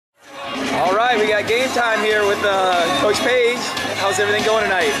we got game time here with Coach Paige. How's everything going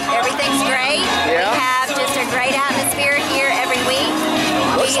tonight? Everything's great. Yeah? We have just a great atmosphere here every week.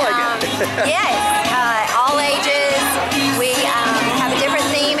 Looks like it. Yes, all ages. We have a different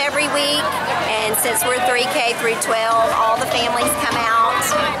theme every week, and since we're 3K through 12, all the families come out.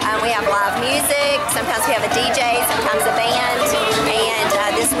 We have live music. Sometimes we have a DJ, sometimes a band. And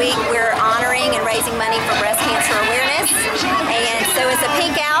this week we're honoring and raising money for breast cancer awareness. And so it's a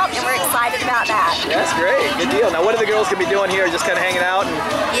pink out, and we're excited about that. That's great. Good deal. Now, what are the girls going to be doing here? Just kind of hanging out?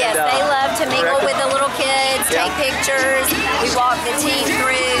 Yes, they love to mingle with the little kids, Yeah. take pictures. We walk the team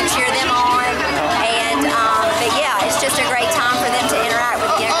through